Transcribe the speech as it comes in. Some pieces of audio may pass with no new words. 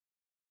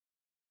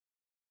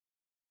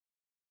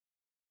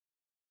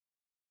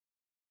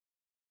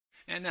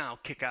And now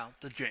kick out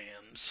the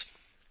jams.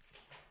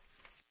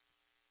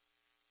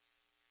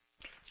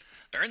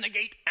 They're in the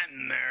gate,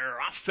 and they're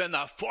off in the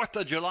 4th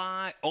of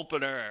July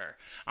opener.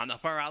 On the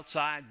far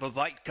outside,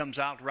 Bavite comes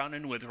out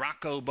running with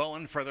Rocco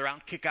Bowen. Further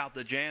out, kick out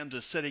the jams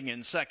is sitting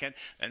in second.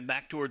 Then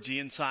back towards the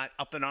inside,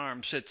 up in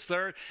arms sits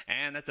third.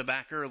 And at the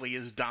back early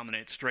is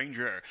Dominant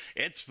Stranger.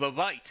 It's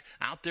Bavite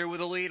out there with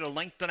a lead, a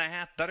length and a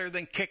half better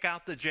than kick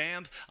out the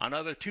jams.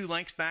 Another 2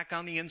 lengths back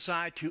on the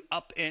inside to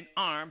up in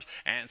arms.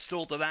 And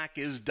still at the back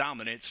is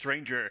Dominant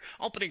Stranger.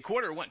 Opening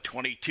quarter went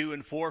 22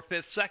 and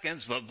 4/5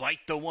 seconds.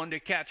 Bavite the one to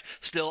catch.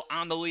 Still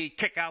on the lead,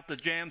 kick out the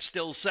jam,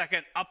 still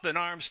second, up in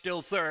arms,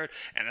 still third,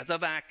 and at the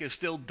back is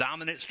still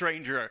Dominant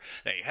Stranger.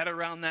 They head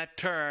around that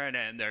turn,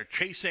 and they're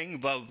chasing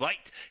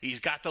Bavite.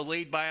 He's got the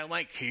lead by a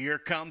length. Here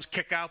comes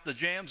kick out the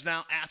jams,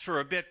 now asks for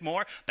a bit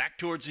more, back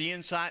towards the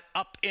inside,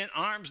 up in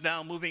arms,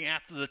 now moving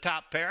after the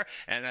top pair,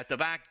 and at the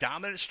back,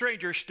 Dominant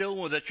Stranger still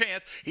with a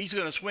chance. He's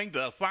going to swing to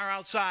the far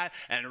outside,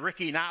 and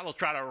Ricky Knott will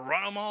try to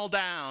run them all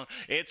down.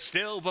 It's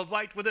still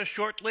Bavite with a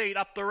short lead,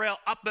 up the rail,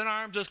 up in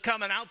arms is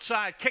coming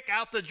outside, kick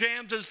out the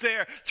jams is there.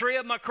 3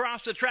 of them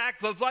across the track.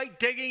 Bavite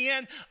digging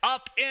in,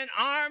 up in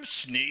arms,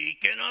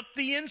 sneaking up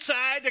the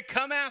inside to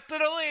come after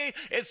the lead.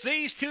 It's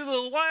these two to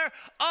the wire.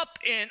 Up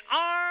in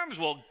arms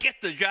will get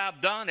the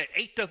job done at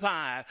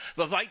 8-5.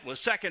 Bavite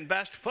was second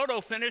best. Photo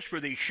finish for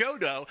the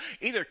Shodo.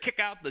 Either kick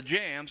out the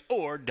jams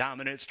or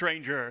Dominant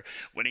Stranger.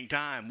 Winning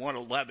time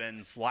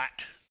 1:11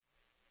 flat.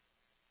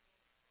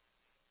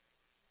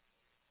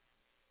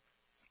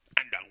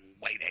 And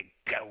away they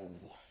go.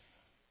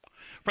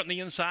 From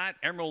the inside,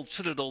 Emerald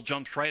Citadel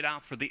jumps right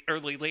out for the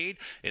early lead.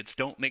 It's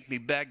Don't Make Me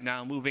Beg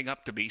now moving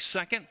up to be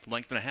second.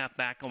 Length and a half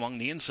back along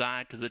the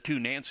inside to the 2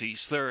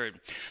 Nancy's third.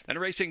 Then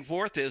racing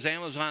fourth is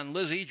Amazon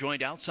Lizzie,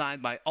 joined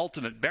outside by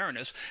Ultimate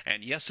Baroness.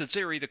 And Yes, It's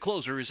Erie, the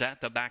closer, is at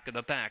the back of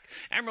the pack.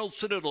 Emerald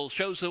Citadel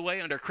shows the way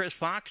under Chris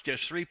Fox,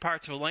 just 3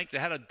 parts of a length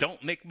ahead of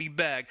Don't Make Me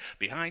Beg.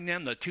 Behind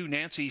them, the 2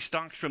 Nancy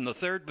stalks from the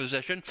third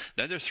position.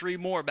 Then there's 3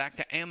 more back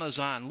to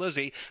Amazon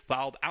Lizzie,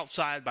 followed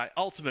outside by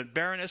Ultimate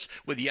Baroness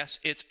with Yes,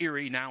 It's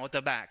Erie now at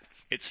the back.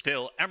 It's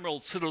still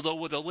Emerald Citadel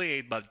with a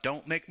lead, but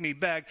Don't Make Me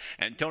Beg.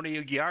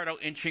 Antonio Giardo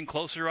inching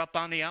closer up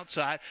on the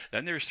outside.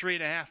 Then there's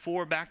 3.5,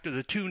 4 back to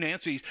the 2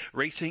 Nancy's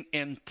racing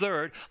in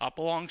third. Up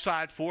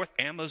alongside fourth,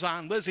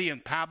 Amazon Lizzie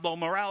and Pablo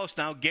Morales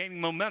now gaining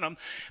momentum.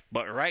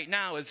 But right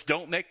now it's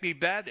Don't Make Me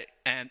Beg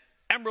and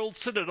Emerald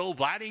Citadel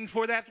fighting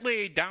for that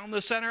lead. Down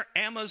the center,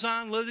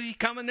 Amazon Lizzie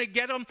coming to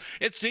get him.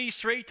 It's these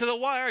 3 to the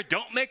wire.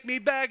 Don't Make Me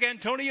Beg.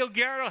 Antonio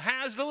Guerrero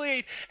has the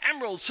lead.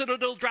 Emerald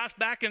Citadel drops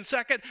back in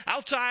second.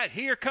 Outside,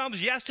 here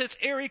comes Yes, It's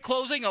Erie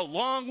closing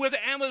along with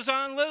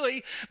Amazon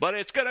Lily. But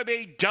it's going to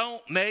be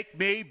Don't Make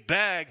Me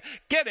Beg.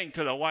 Getting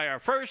to the wire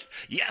first.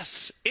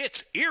 Yes,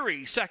 It's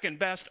Erie second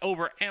best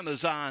over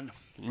Amazon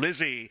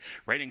Lizzie.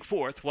 Rating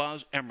fourth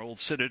was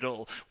Emerald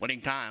Citadel. Winning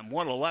time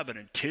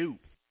 1:11-2.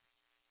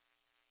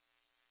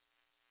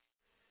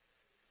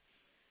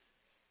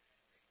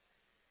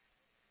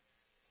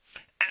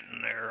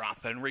 And they're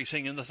off and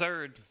racing in the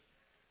third.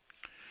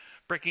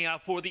 Breaking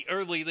out for the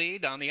early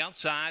lead on the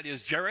outside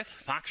is Jareth.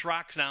 Fox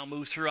Rocks now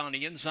moves through on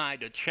the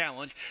inside to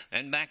challenge.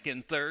 Then back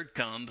in third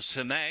comes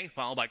Sime,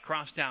 followed by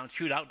Crosstown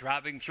Shootout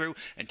driving through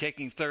and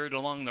taking third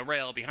along the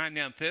rail. Behind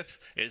them fifth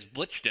is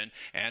Blichton,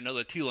 and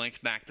another 2 lengths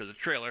back to the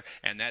trailer,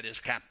 and that is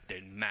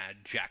Captain Mad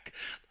Jack.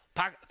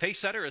 Pace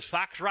setter is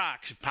Fox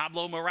Rocks.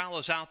 Pablo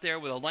Morales out there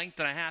with a length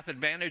and a half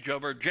advantage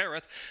over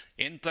Jareth.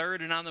 In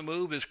third and on the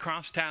move is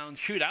Crosstown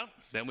Shootout.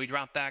 Then we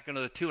drop back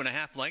another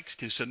 2.5 lengths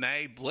to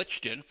Sime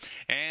Blichton.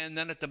 And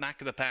then at the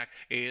back of the pack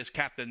is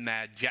Captain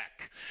Mad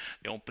Jack.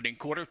 The opening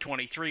quarter,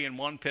 23 and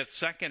 1/5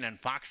 second, and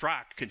Fox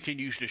Rocks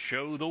continues to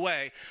show the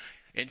way.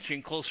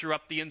 Inching closer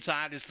up the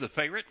inside is the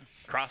favorite,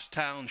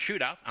 Crosstown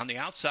Shootout on the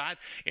outside.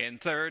 In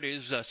third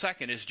is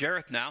second is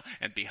Jareth now,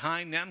 and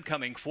behind them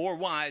coming 4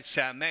 wide,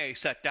 Samay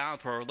set down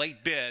for a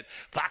late bid.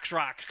 Fox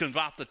Rocks comes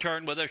off the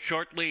turn with a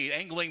short lead,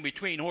 angling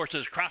between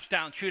horses.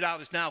 Crosstown Shootout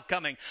is now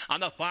coming on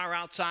the far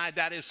outside.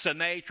 That is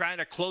Samay trying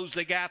to close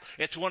the gap.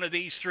 It's one of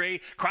these 3,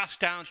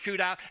 Crosstown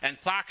Shootout and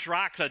Fox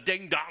Rocks, a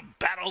ding-dong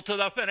battle to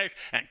the finish,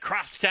 and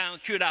Crosstown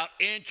Shootout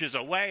inches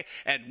away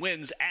and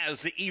wins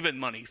as the even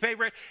money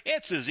favorite.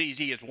 It's as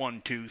easy as 1,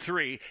 2,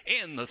 3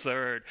 in the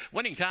third.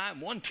 Winning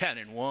time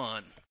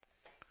 1:10-1.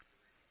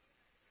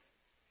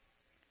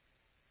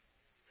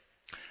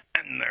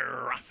 And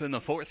they're off in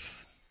the fourth.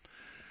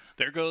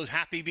 There goes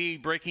Happy Bee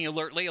breaking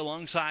alertly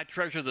alongside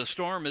Treasure the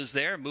Storm is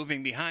there.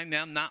 Moving behind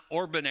them, Not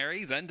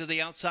Ordinary. Then to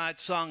the outside,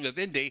 Song of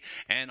Indy.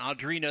 And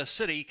Audrina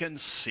City can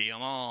see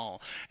them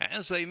all.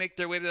 As they make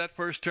their way to that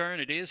first turn,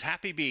 it is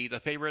Happy Bee, the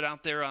favorite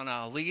out there on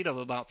a lead of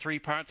about 3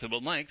 parts of a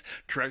length.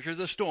 Treasure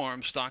the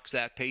Storm stalks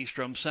that pace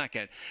from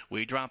second.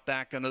 We drop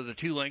back another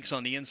 2 lengths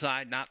on the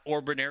inside. Not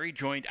Ordinary,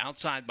 joined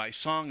outside by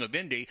Song of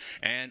Indy.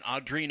 And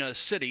Audrina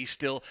City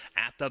still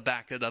at the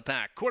back of the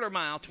pack. Quarter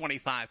mile,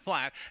 25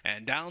 flat.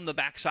 And down the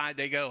backside outside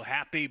they go.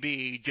 Happy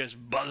Bee just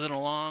buzzing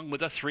along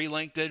with a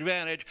 3-length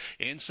advantage.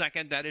 In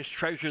second, that is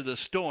Treasure the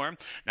Storm.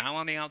 Now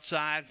on the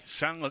outside,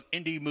 Song of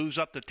Indy moves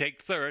up to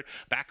take third.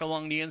 Back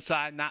along the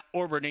inside, Not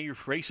Orberny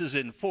races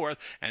in fourth.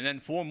 And then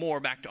 4 more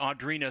back to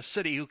Audrina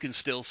City, who can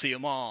still see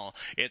them all.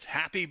 It's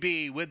Happy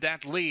Bee with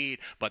that lead,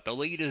 but the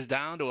lead is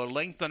down to a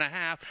length and a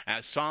half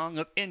as Song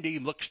of Indy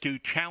looks to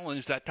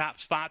challenge that top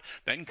spot.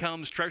 Then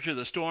comes Treasure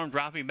the Storm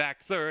dropping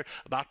back third,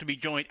 about to be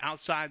joined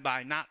outside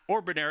by Not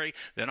Ordinary.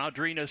 Then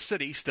Audrina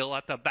City still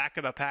at the back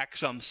of the pack,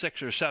 some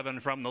 6 or 7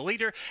 from the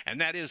leader, and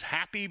that is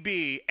Happy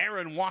Bee.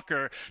 Aaron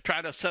Walker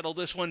try to settle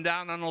this one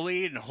down on the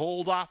lead and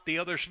hold off the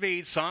other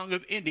speed. Song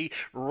of Indy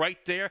right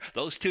there.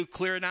 Those two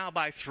clear now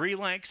by 3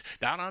 lengths.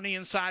 Down on the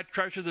inside,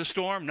 Treasure the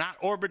Storm. Not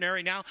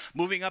Ordinary now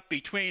moving up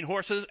between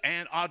horses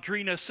and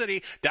Audrina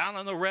City. Down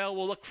on the rail,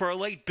 we'll look for a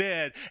late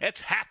bid.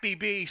 It's Happy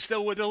Bee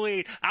still with the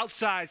lead.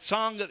 Outside,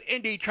 Song of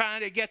Indy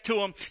trying to get to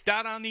him.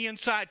 Down on the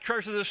inside,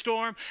 Treasure the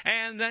Storm.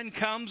 And then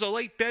comes a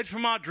late bid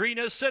from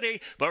Audrina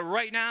City. But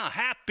right now,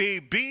 Happy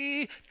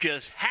Bee,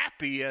 just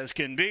happy as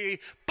can be,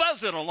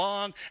 buzzing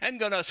along and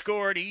going to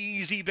score an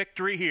easy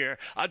victory here.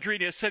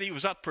 Audrina City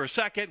was up for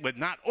second with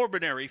Not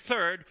Ordinary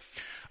third.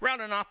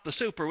 Rounding off the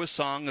super with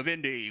Song of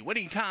Indy.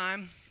 Winning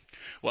time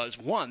was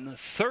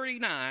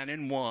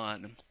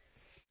 1:39.1.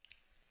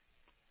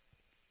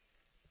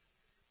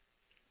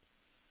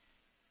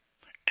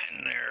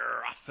 And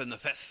they're off in the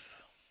fifth.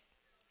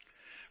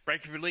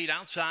 Breaking for lead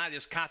outside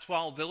is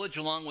Cotswold Village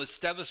along with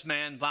Stevis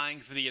Man vying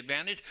for the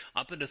advantage.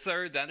 Up into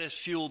third, that is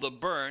Fuel the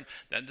Burn.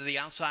 Then to the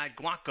outside,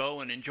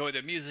 Guaco and Enjoy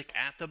the Music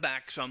at the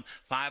back, some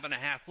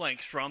 5.5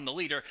 lengths from the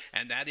leader,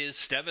 and that is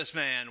Stevis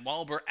Man.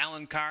 Walber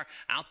Alencar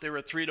out there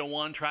at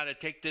 3-1, try to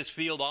take this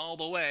field all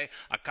the way.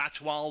 A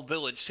Cotswold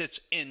Village sits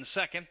in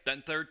second.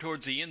 Then third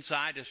towards the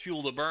inside is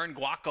Fuel the Burn.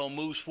 Guaco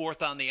moves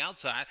fourth on the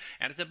outside,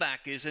 and at the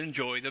back is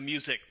Enjoy the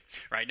Music.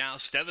 Right now,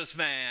 Stevis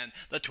Man,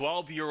 the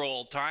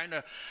 12-year-old, trying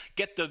to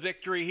get the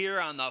victory here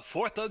on the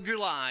 4th of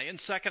July. In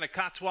second, a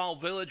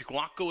Cotswold Village.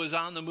 Guaco is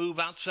on the move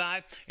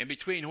outside. In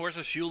between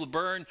horses, Fuel the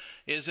Burn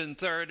is in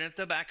third. And at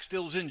the back,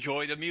 still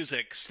Enjoy the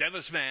Music.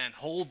 Stevis Man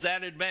holds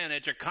that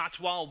advantage. A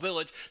Cotswold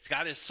Village has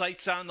got his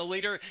sights on the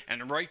leader.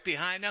 And right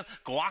behind them,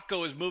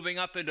 Guaco is moving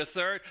up into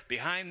third.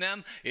 Behind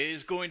them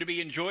is going to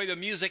be Enjoy the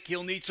Music.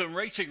 He'll need some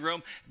racing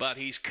room, but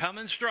he's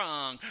coming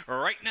strong.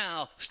 Right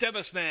now,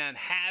 Stevis Man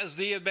has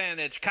the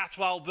advantage.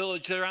 Cotswold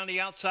Village there on the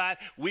outside,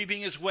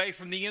 weaving his way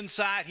from the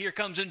inside. Here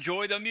comes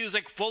Enjoy the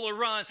Music, full of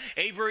run.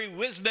 Avery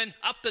Wisman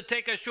up to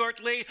take a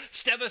short lead.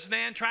 Stevis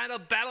Man trying to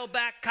battle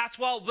back.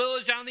 Cotswold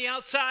Village on the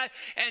outside.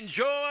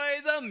 Enjoy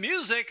the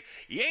Music.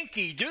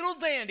 Yankee Doodle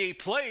Dandy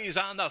plays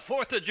on the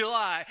 4th of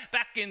July.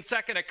 Back in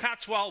second at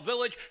Cotswold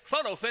Village.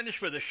 Photo finish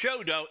for the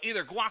show dough,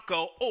 either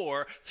Guaco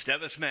or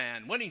Stevis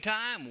Man. Winning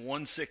time,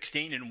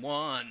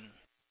 1:16.1.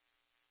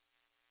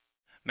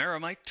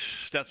 Maramite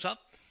steps up.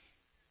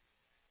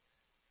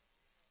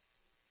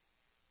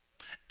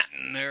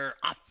 And they're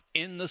off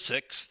in the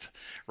 6th.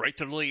 Right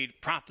to the lead,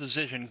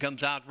 Proposition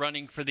comes out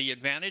running for the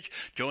advantage.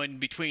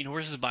 Joined between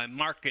horses by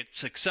Market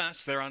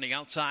Success. They're on the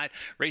outside.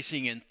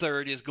 Racing in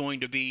third is going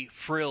to be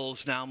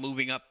Frills, now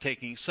moving up,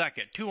 taking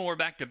second. 2 more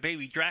back to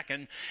Baby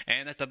Draken.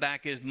 And at the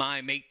back is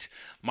My Mate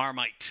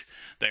Marmite.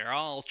 They're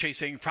all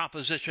chasing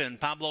Proposition.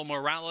 Pablo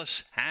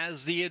Morales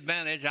has the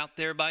advantage out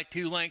there by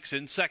 2 lengths.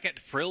 In second,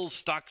 Frills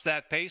stalks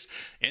that pace.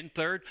 In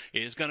third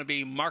is going to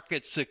be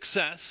Market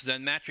Success.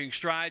 Then matching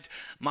strides,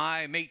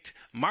 My Mate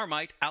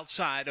Marmite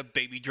outside of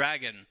Baby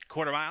Dragon.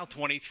 Quarter mile,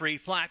 23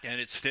 flat,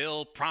 and it's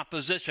still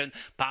Proposition.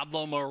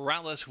 Pablo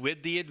Morales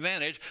with the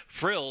advantage.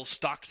 Frills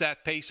stalks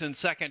that pace in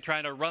second,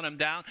 trying to run him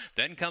down.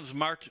 Then comes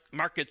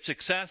Market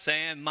Success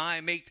and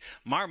My Mate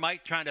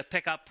Marmite trying to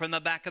pick up from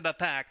the back of the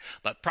pack.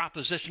 But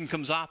Proposition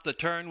comes off the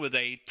turn with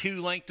a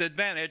 2-length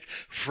advantage.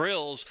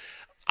 Frills,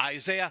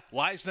 Isaiah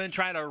Wiseman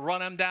trying to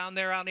run him down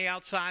there on the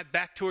outside,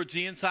 back towards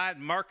the inside.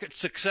 Market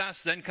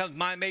Success, then comes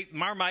My Mate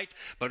Marmite,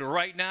 but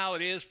right now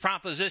it is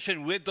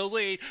Proposition with the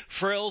lead.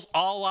 Frills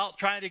all out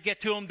trying to get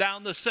to him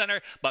down the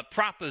center, but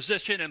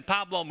Proposition and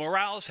Pablo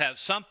Morales have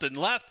something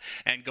left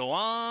and go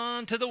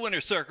on to the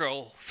winner's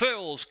circle.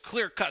 Frills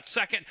clear-cut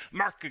second,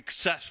 Market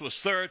Success was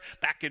third,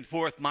 back and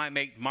forth My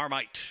Mate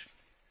Marmite.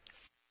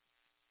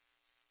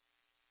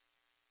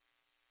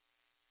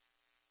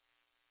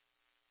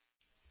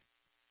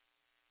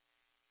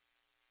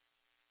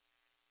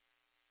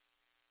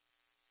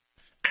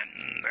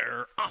 And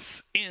they're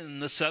off in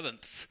the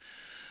 7th.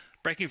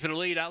 Breaking for the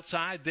lead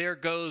outside, there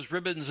goes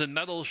Ribbons and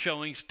Medals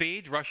showing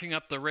speed. Rushing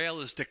up the rail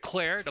is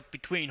Declared. Up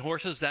between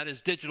horses, that is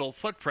Digital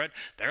Footprint.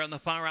 There on the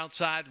far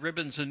outside,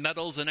 Ribbons and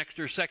Medals and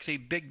Extra Sexy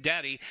Big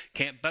Daddy.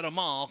 Can't bet 'em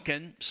all,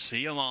 can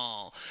see 'em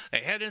all. They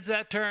head into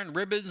that turn,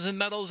 Ribbons and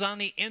Medals on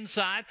the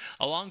inside.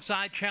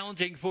 Alongside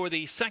challenging for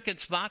the second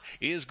spot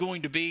is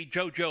going to be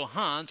Jojo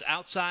Hans.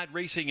 Outside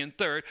racing in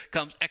third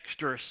comes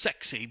Extra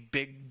Sexy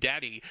Big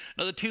Daddy.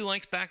 Another 2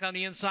 lengths back on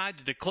the inside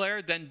to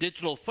Declared, then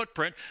Digital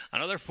Footprint.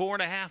 Another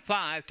 4.5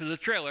 5 to the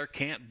trailer.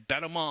 Can't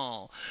bet 'em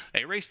all.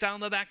 They race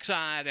down the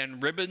backside,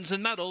 and Ribbons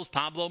and Medals.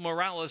 Pablo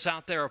Morales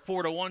out there, a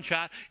 4-1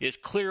 shot, is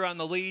clear on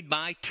the lead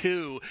by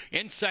 2.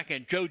 In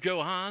second,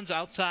 JoJo Hans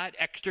outside.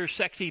 Extra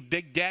Sexy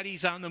Big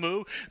Daddy's on the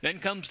move. Then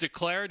comes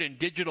Declared and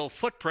Digital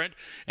Footprint,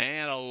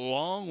 and a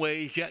long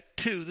ways yet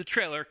to the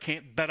trailer.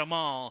 Can't bet 'em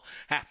all.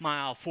 Half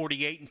mile,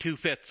 48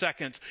 2/5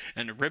 seconds,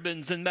 and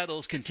Ribbons and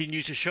Medals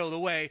continues to show the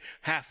way.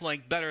 Half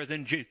length better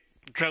than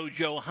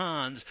JoJo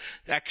Hans.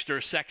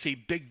 Extra Sexy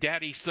Big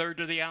Daddy's third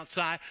to the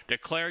outside.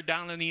 Declared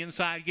down on the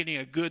inside, getting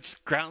a good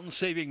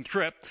ground-saving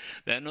trip.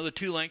 Then another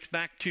 2 lengths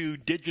back to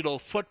Digital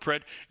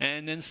Footprint,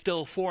 and then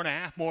still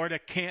 4.5 more to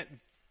Can't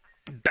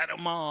bet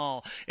 'em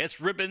all.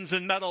 It's Ribbons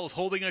and Medals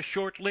holding a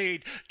short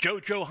lead.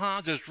 JoJo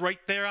Hans is right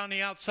there on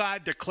the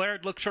outside.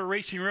 Declared looks for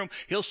racing room.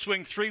 He'll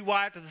swing 3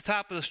 wide at the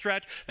top of the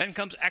stretch. Then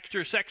comes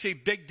Extra Sexy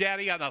Big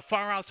Daddy on the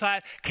far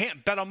outside.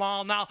 Can't bet 'em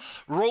all now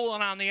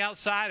rolling on the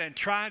outside and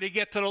trying to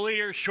get to the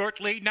leader. Short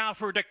lead now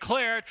for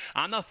Declared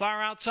on the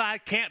far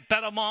outside. Can't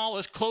bet 'em all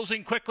is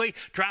closing quickly,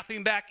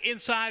 dropping back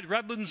inside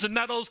Ribbons and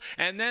Medals,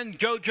 and then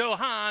JoJo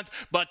Hans,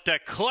 but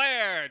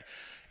Declared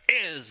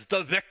is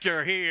the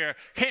victor here.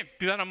 Can't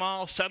bet 'em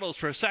all settles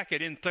for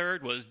second. In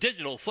third was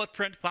Digital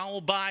Footprint,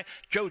 followed by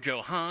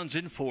JoJo Hans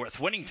in fourth.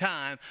 Winning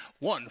time,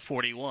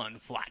 1:41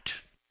 flat.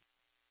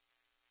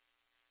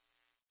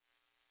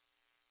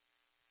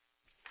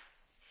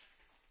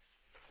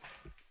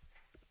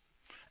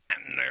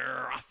 And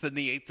they're off in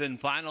the 8th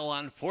and final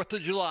on 4th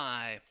of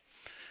July.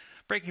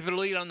 Breaking for the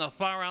lead on the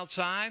far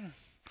outside.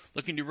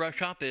 Looking to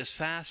rush up is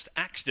Fast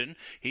Axton.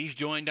 He's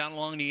joined down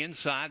along the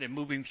inside and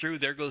moving through.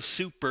 There goes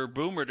Super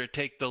Boomer to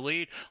take the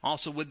lead.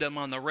 Also with them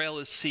on the rail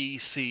is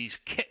CC's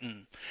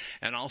Kitten.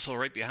 And also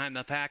right behind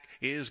the pack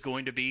is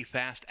going to be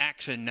Fast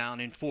Axton down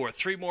in fourth.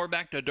 3 more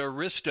back to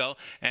Doristo.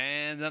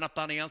 And then up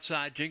on the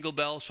outside, Jingle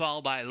Bells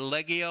followed by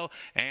Legio.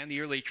 And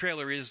the early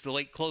trailer is the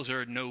late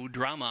closer, No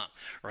Drama.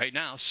 Right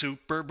now,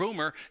 Super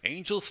Boomer.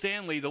 Angel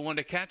Stanley, the one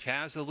to catch,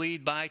 has the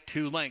lead by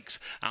 2 lengths.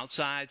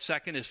 Outside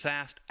second is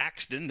Fast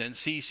Axton. Then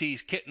CC's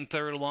Kitten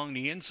third along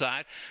the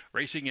inside.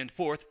 Racing in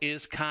fourth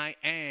is Kai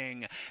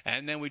Ang.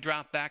 And then we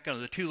drop back on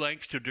the 2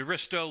 lengths to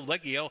Doristo,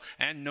 Legio,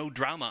 and No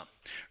Drama.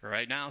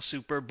 Right now,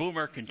 Super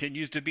Boomer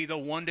continues to be the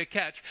one to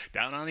catch.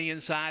 Down on the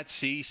inside,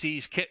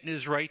 CC's Kitten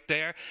is right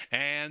there.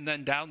 And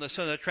then down the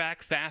center of the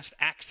track, Fast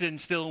Axton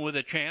still with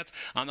a chance.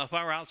 On the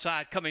far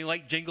outside, coming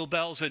late, Jingle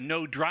Bells and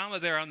No Drama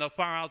there on the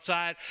far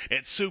outside.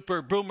 It's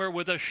Super Boomer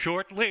with a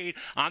short lead.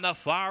 On the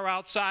far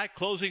outside,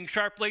 closing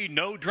sharply,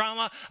 No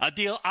Drama.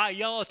 Adil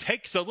Ayala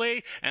takes the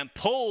lead and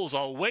pulls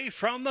away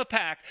from the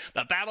pack.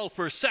 The battle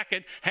for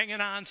second,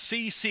 hanging on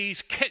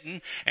CC's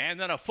Kitten. And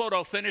then a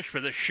photo finish for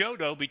the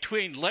Shodo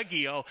between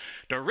Legio,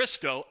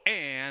 Doristo,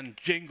 and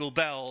Jingle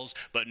Bells.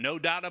 But no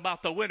doubt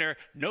about the winner,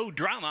 No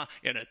Drama,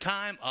 in a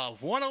time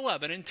of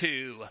 1:11 and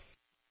 2.